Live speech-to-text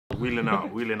wheeling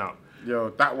out, wheeling out.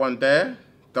 Yo, that one there,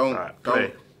 don't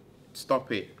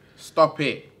stop it,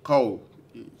 Cole.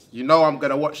 You know I'm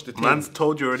gonna watch the thing. Man's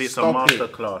told you already it's a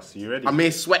masterclass. You ready? I'm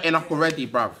here sweating up already,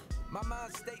 bruv.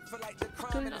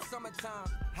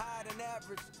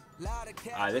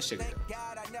 Alright, let's check it out.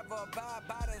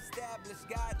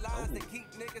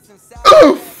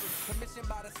 Oof!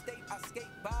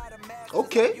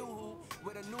 Okay. Oof!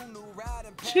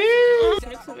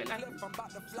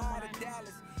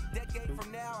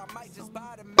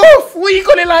 What you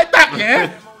got it like that,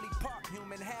 yeah?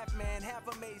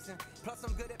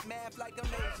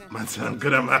 Man said I'm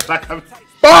good at math like I'm...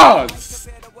 Bars!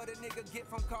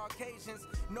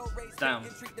 Damn.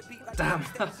 Damn.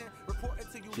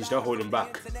 He's not holding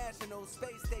back.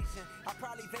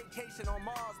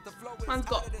 Man's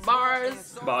got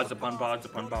bars. Bars upon bars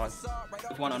upon bars.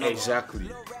 With one another. Exactly.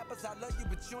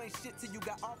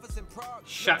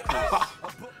 Shackles.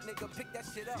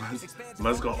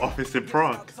 Man's got office in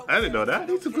Prague. I didn't know that. I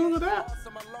need to Google that.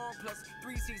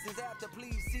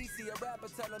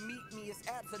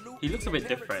 He looks a bit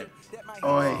different.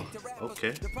 Oi.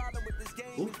 Okay.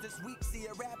 Ooh.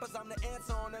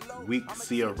 Weak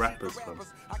seer rappers, fam.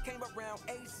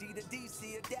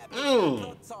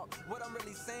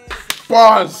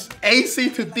 Bars. AC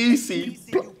to DC.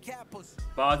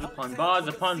 Bars upon bars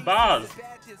upon bars.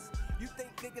 You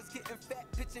think niggas getting fat,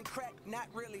 pitching crack, not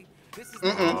really. This is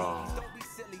don't be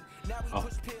silly. Now we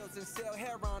push pills and sell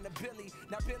heroin to Billy.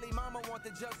 Now Billy mama want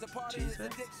the judge to part of his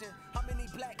addiction. How many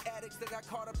black addicts that got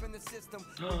caught up in the system?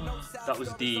 That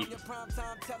was deep.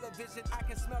 Television, I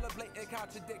can smell a blatant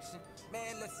contradiction.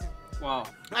 Man, listen. Wow.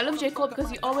 I love J.Cole because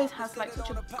he always has like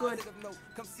such a good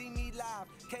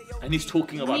And he's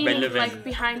talking about meaning, relevant. like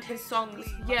behind his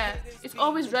songs. Yeah, it's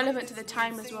always relevant to the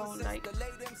time as well. Like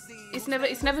it's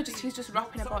never just he's just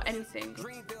rapping about anything.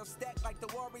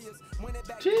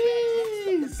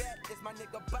 Jeez.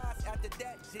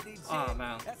 Oh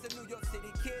man. Okay.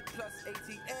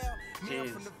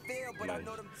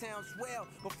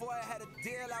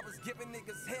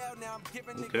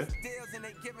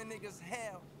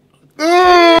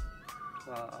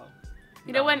 Wow.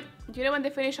 You know when they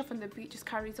finish off and the beat just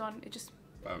carries on, it just.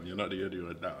 You're not the only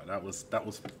one. That was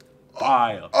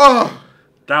fire. Oh.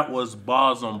 That was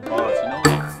bars on bars.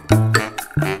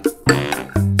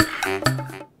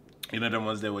 You know them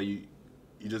ones there where you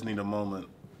just need a moment.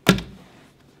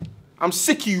 I'm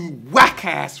sick of you whack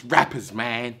ass rappers,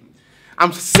 man.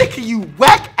 I'm sick of you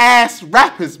whack ass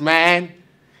rappers, man.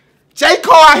 J.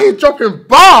 Cole out here dropping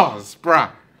bars, bruh.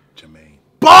 Jermaine.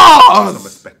 Bars! Some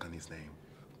respect on his name.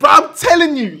 Bro, I'm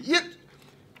telling you.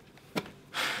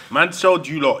 Man showed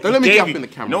you lot. Don't let me jump in the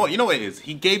camera. You know what it is?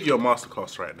 He gave you a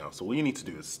masterclass right now. So what you need to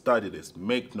do is study this,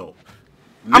 make note.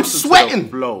 I'm sweating. To the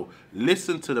flow.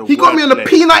 Listen to the He got me on the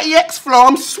wordplay. P90X flow.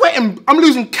 I'm sweating. I'm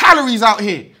losing calories out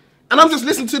here. And I'm just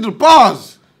listening to the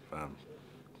bars.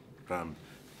 Fam,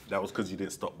 that was because you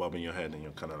didn't stop bobbing your head and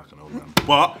you're kind of like an old man.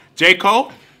 But, J.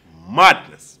 Cole,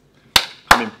 madness.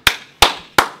 I mean...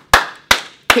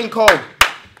 King Cole.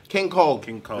 King Cole.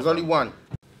 King Cole. There's only one.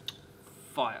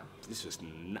 Fire. This was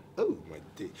oh my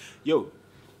day. Yo,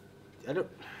 I don't.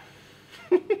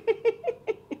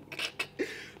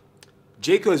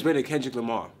 J. Cole is better than Kendrick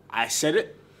Lamar. I said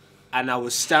it, and I will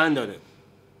stand on it.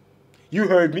 You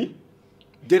heard me.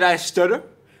 Did I stutter?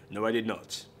 No, I did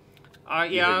not.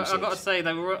 Yeah, I gotta say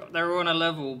they were on a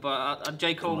level, but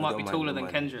J. Cole might be taller than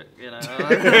Kendrick. You know.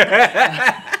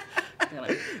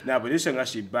 Nah, but this song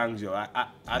actually bangs, yo. I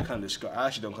can't describe. I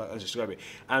actually can't describe it.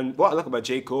 And what I like about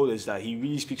J. Cole is that he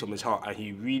really speaks from his heart, and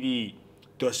he really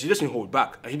does. He doesn't hold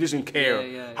back, and he doesn't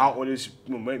care how others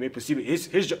may perceive it.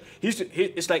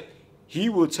 It's like he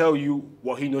will tell you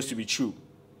what he knows to be true.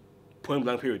 Point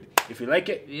blank. Period. If you like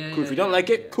it, cool. If you don't like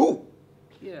it, cool.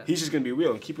 Yeah. He's just gonna be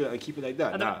real and keep it like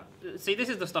that. See, this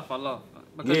is the stuff I love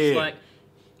because like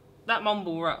that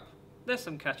mumble rap. There's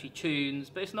some catchy tunes,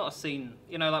 but it's not a scene.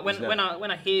 You know, like when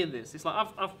I hear this, it's like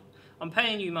I'm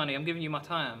paying you money, I'm giving you my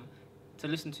time to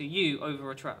listen to you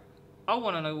over a track. I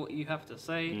want to know what you have to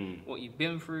say, what you've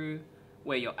been through,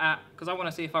 where you're at, because I want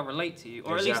to see if I relate to you,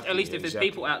 or at least if there's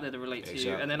people out there that relate to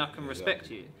you, and then I can respect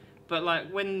you. But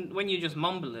like when you're just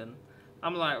mumbling,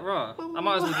 I'm like, right, I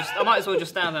might as well just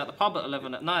stand out the pub at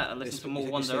 11 at night and listen to more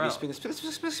Wonder Out.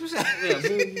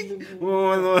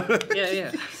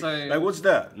 Yeah. So like, what's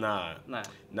that? Nah.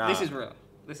 This is real.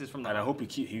 This is from the And I hope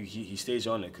he stays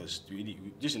on it because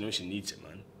this generation needs it,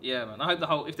 man. Yeah, man. I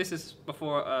hope if this is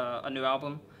before a new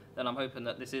album, then I'm hoping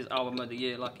that this is album of the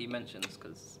year, like he mentions.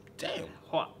 Because damn,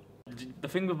 what? The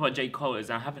thing about J. Cole is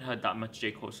I haven't heard that much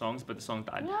J. Cole songs, but the songs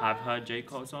that I have heard J.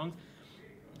 Cole songs,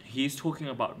 he's talking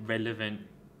about relevant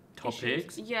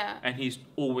topics. Issues. Yeah. And he's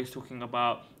always talking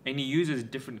about, and he uses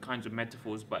different kinds of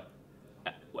metaphors, but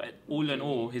all in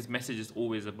all, his message is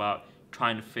always about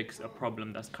trying to fix a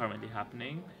problem that's currently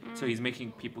happening. So he's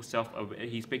making people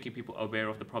aware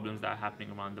of the problems that are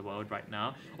happening around the world right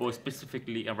now, or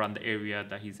specifically around the area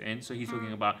that he's in. So he's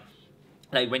talking about,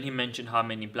 like when he mentioned how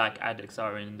many black addicts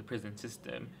are in the prison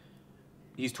system,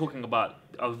 he's talking about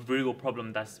a real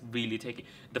problem that's really taking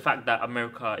the fact that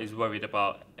America is worried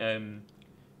about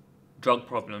drug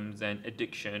problems and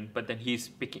addiction, but then he's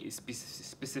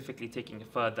specifically taking it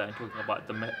further and talking about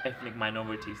the ethnic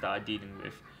minorities that are dealing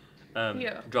with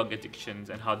drug addictions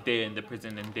and how they're in the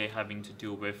prison and they're having to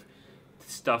deal with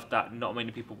stuff that not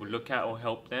many people will look at or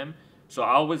help them. So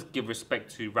I always give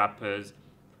respect to rappers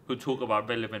who talk about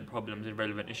relevant problems and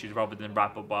relevant issues rather than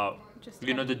rap about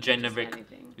the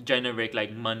generic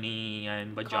like money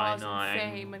and vagina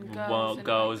and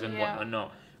girls and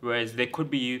whatnot. Whereas they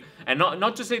could be, and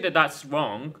not to say that that's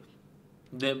wrong.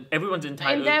 Everyone's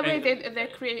entitled. In their way, they're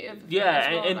creative.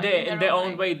 Yeah, well, in their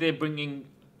own way, they're bringing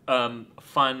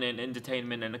fun and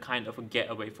entertainment and a kind of a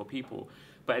getaway for people.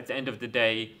 But at the end of the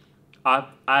day,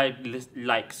 I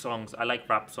like songs. I like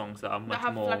rap songs that are much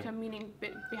more like a meaning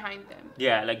behind them.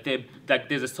 Yeah,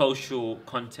 there's a social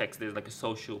context. There's like a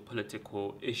social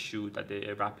political issue that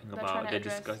they're rapping about. They're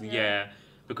discussing. Yeah,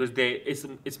 because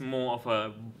it's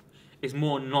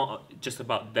more not just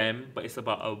about them, but it's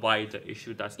about a wider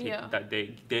issue that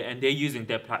they're using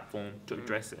their platform to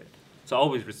address it. So I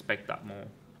always respect that more.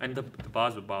 And the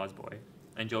bars were bars, boy.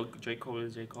 And J. Cole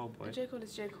is J. Cole, boy. J. Cole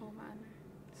is J. Cole, man.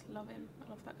 Just love him. I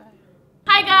love that guy.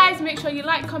 Hi guys, make sure you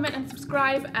like, comment and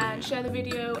subscribe and share the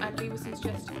video and leave us some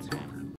suggestions.